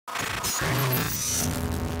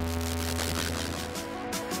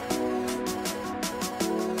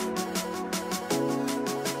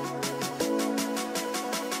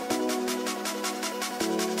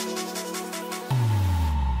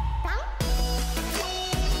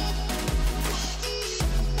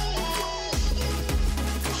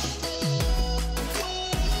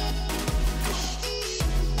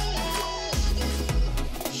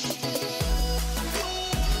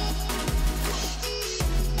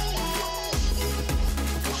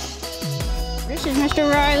This is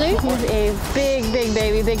Mr. Riley. He's a big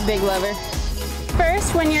baby, big lover.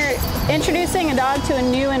 First, when you're introducing a dog to a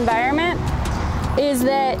new environment, is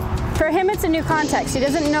that for him it's a new context. He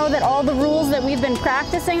doesn't know that all the rules that we've been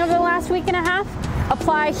practicing over the last week and a half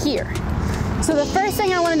apply here. So the first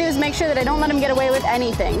thing I want to do is make sure that I don't let him get away with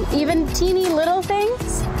anything. Even teeny little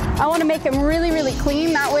things, I want to make him really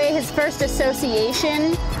clean. That way his first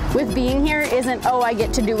association with being here isn't, oh, I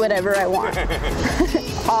get to do whatever I want.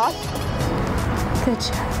 Off. Good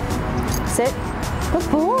job. Sit. Good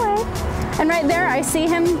boy. And right there, I see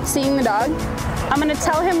him seeing the dog. I'm gonna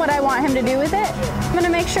tell him what I want him to do with it. I'm gonna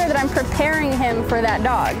make sure that I'm preparing him for that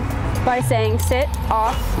dog by saying sit,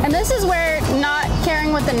 off. And this is where not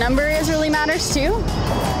caring what the number is really matters too.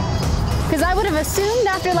 Because I would have assumed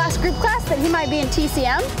after last group class that he might be in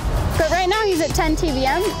TCM, but right now he's at 10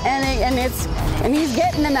 TVM and he's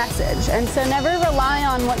getting the message. And so never rely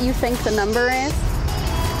on what you think the number is.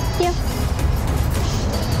 Yeah.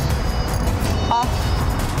 Off.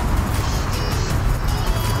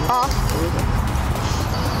 Off.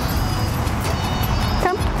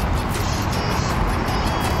 Come.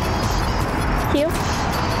 Heel.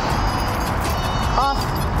 Off.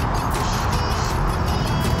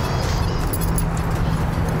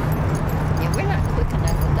 Yeah, we're not quick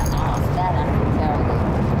enough with the off. That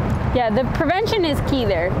unnecessarily. Yeah, the prevention is key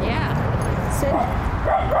there. Yeah. Sit.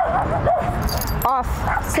 Off.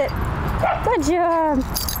 Sit. Good job.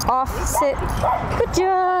 Off. Sit. Good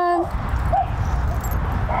job.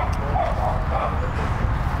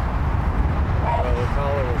 Well, the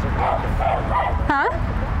collar isn't working. Huh?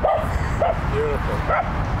 Beautiful.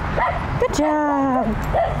 Good job.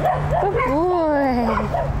 Good boy.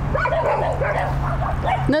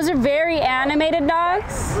 And those are very animated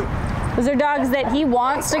dogs. Those are dogs that he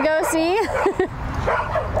wants to go see.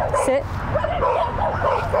 Sit.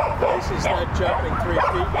 At least he's not jumping 3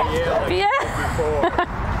 feet in the air like he did before.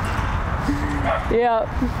 Yep.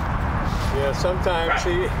 Yeah, sometimes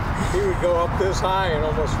he would go up this high and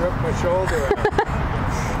almost rip my shoulder out.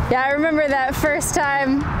 Yeah, I remember that first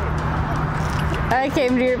time I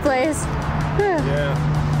came to your place. Yeah,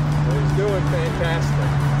 well, he's doing fantastic.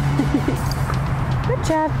 Good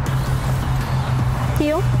job.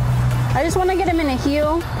 Heel. I just want to get him in a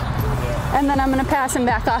heel, and then I'm going to pass him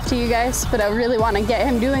back off to you guys, but I really want to get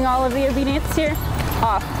him doing all of the obedience here.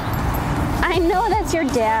 Off. I know that's your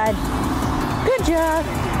dad. Good job.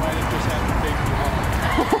 You might have just had to take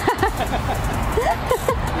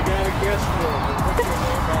you got a guest room. Put your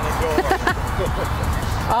name on the door.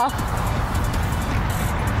 Off.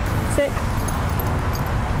 Sit.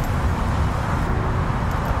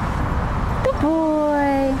 Good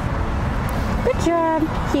boy. Good job.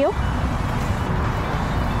 Heel.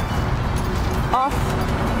 Off.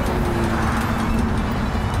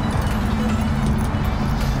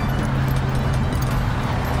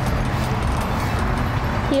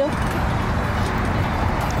 Heel.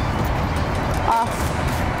 Off.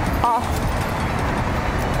 Off.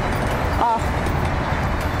 Off.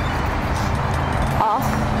 Off.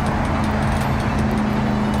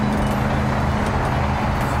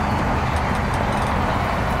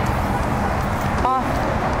 Off.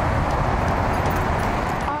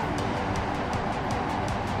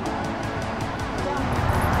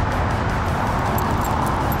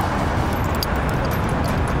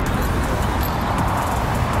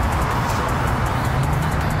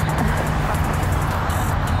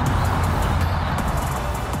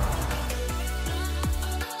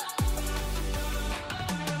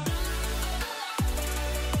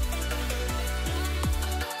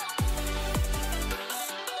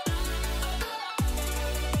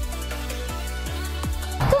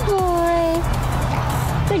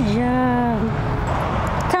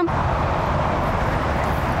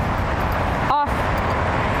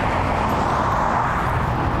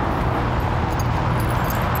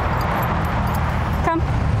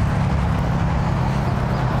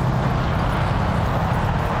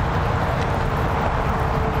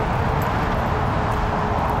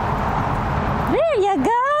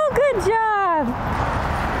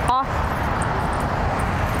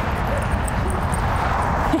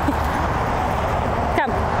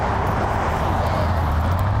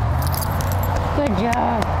 Good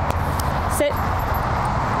job. Sit. All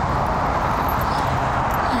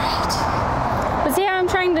right. But see how I'm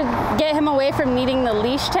trying to get him away from needing the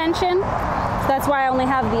leash tension? So that's why I only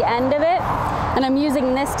have the end of it. And I'm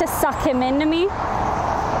using this to suck him into me.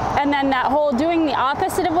 And then that whole doing the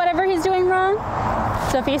opposite of whatever he's doing wrong.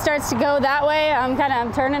 So if he starts to go that way, I'm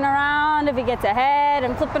turning around. If he gets ahead,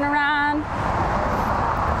 I'm flipping around.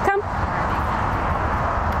 Come.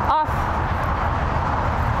 Off.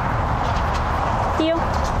 Heel.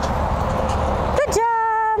 Good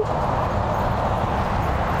job.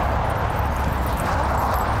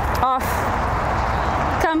 Off.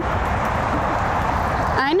 Come.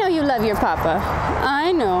 I know you love your papa.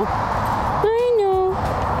 I know. I know.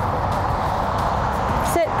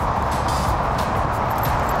 Sit.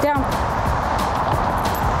 Down.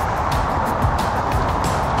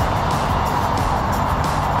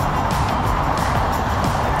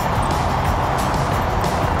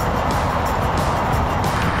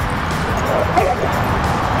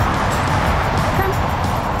 Come.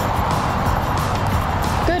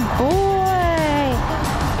 Good boy.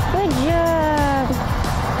 Good job.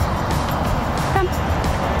 Come.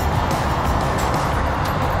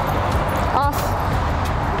 Off.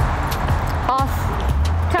 Off.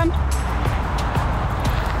 Come.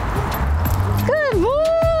 Good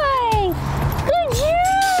boy. Good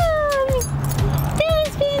job. That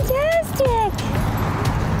was fantastic.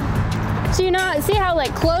 So you know, see how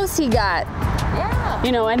like close he got? Yeah.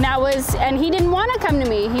 You know, and he didn't want to come to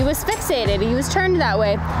me. He was fixated. He was turned that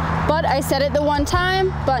way. But I said it the one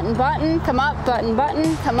time, button, button, come up, button,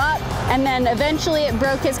 button, come up. And then eventually it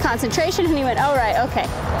broke his concentration and he went, oh, right, okay.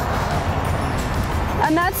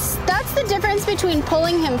 And that's the difference between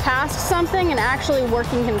pulling him past something and actually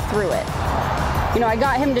working him through it. You know, I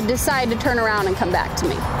got him to decide to turn around and come back to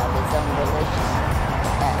me. That was undelicious.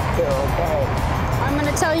 That's still okay. I'm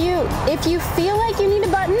gonna tell you, if you feel like you need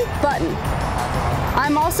a button, button.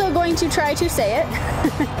 I'm also going to try to say it.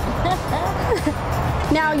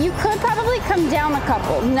 Now, you could probably come down a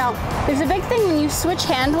couple. Now, there's a big thing when you switch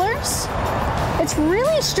handlers. It's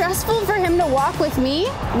really stressful for him to walk with me,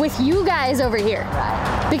 with you guys over here,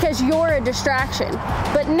 Right. because you're a distraction.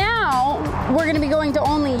 But now, we're gonna be going to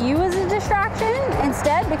only you as a distraction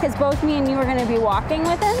instead, because both me and you are gonna be walking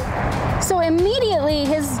with him. So immediately,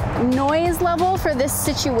 his noise level for this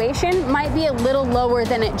situation might be a little lower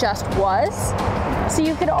than it just was. So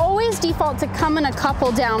you could always default to coming a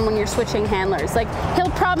couple down when you're switching handlers. Like,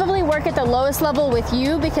 he'll probably work at the lowest level with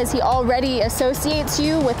you because he already associates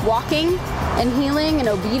you with walking and healing and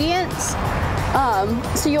obedience.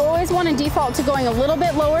 So you always want to default to going a little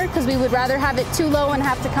bit lower because we would rather have it too low and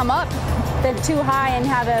have to come up than too high and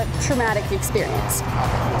have a traumatic experience.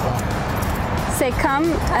 Say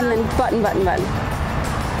come and then button, button, button.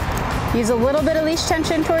 Use a little bit of leash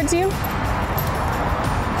tension towards you.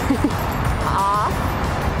 Off.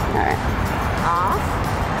 All right. Off.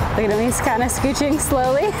 Look at him, he's kind of scooching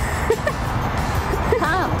slowly.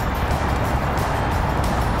 Come.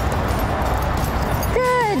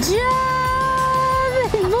 Good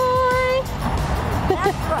job, big boy.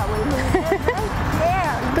 That's what we need right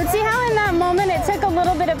there. But see how in that moment it took a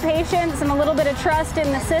little bit of patience and a little bit of trust in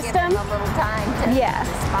the Give system? him a little time to Yeah.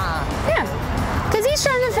 respond. Yeah, because he's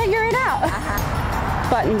trying to figure it out.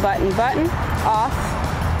 Button, button, button, off.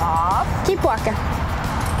 Off. Keep walking.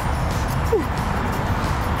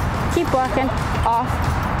 Keep walking. Off.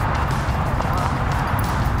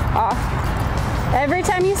 Off. Every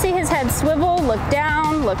time you see his head swivel, look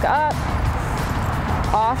down, look up.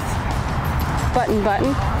 Off. Button,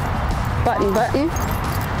 button. Button, button.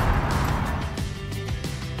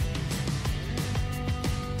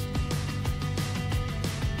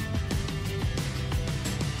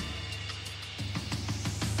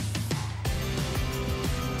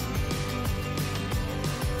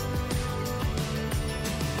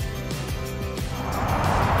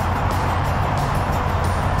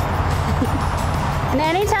 And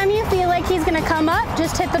anytime you feel like he's gonna come up,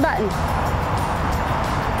 just hit the button.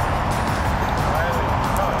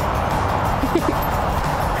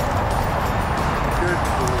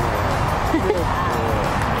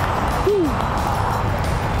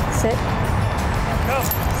 Sit.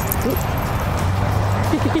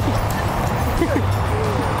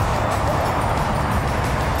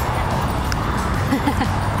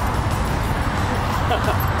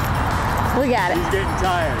 We got it. He's getting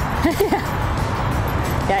tired.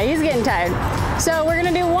 Yeah, he's getting tired. So we're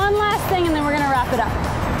gonna do one last thing and then we're gonna wrap it up.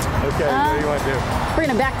 Okay, what do you want to do? We're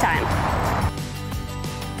gonna back time.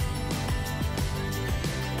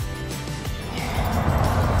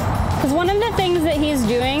 Because one of the things that he's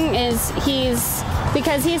doing is he's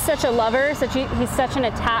because he's such a lover, he's such an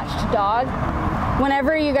attached dog.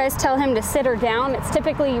 Whenever you guys tell him to sit or down, it's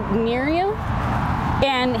typically near you,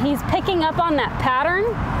 and he's picking up on that pattern.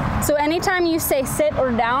 So anytime you say sit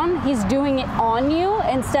or down, he's doing it on you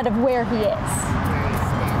instead of where he is.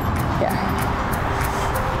 Yeah.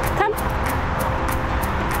 Come.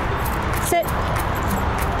 Sit.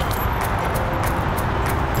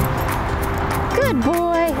 Good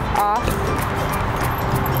boy. Off.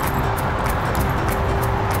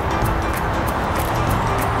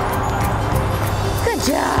 Good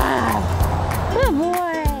job. Good boy.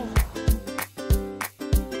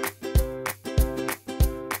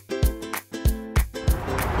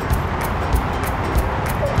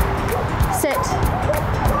 Sit.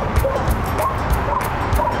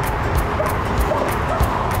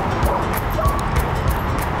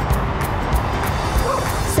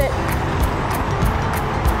 Sit.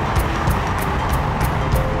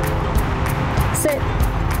 Sit.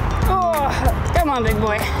 Oh, come on, big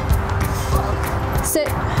boy. Sit.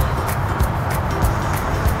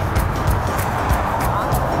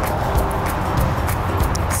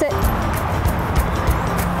 Sit.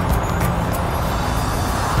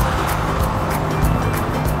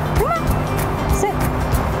 Come on. Sit.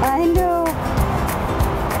 I know.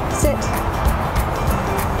 Sit.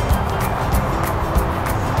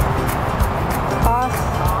 Off.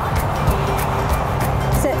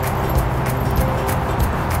 Sit.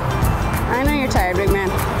 I know you're tired, big man.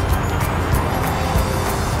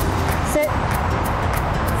 Sit.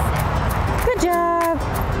 Good job.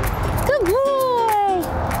 Good boy.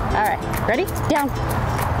 All right, ready? Down.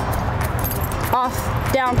 Off,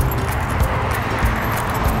 down.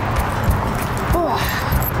 Oh.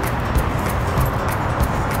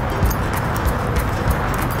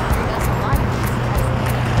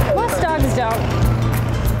 Most dogs don't.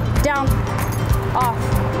 Down. Off.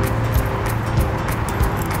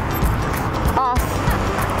 Off.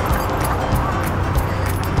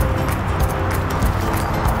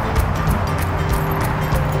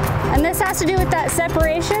 And this has to do with that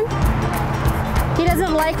separation. He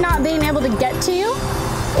doesn't like not being able to get to you.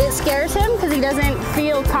 It scares him because he doesn't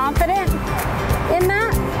feel confident in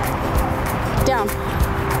that. Down.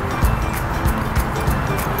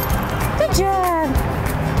 Good job.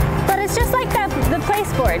 But it's just like the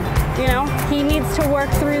place board, you know? He needs to work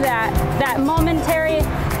through that momentary,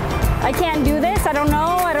 I can't do this, I don't know,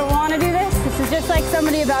 I don't want to do this. This is just like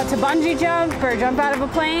somebody about to bungee jump or jump out of a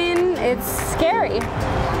plane. It's scary.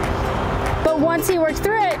 But once he works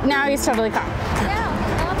through it, now he's totally calm. Yeah.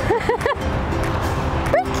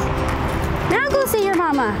 Now go see your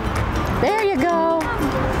mama.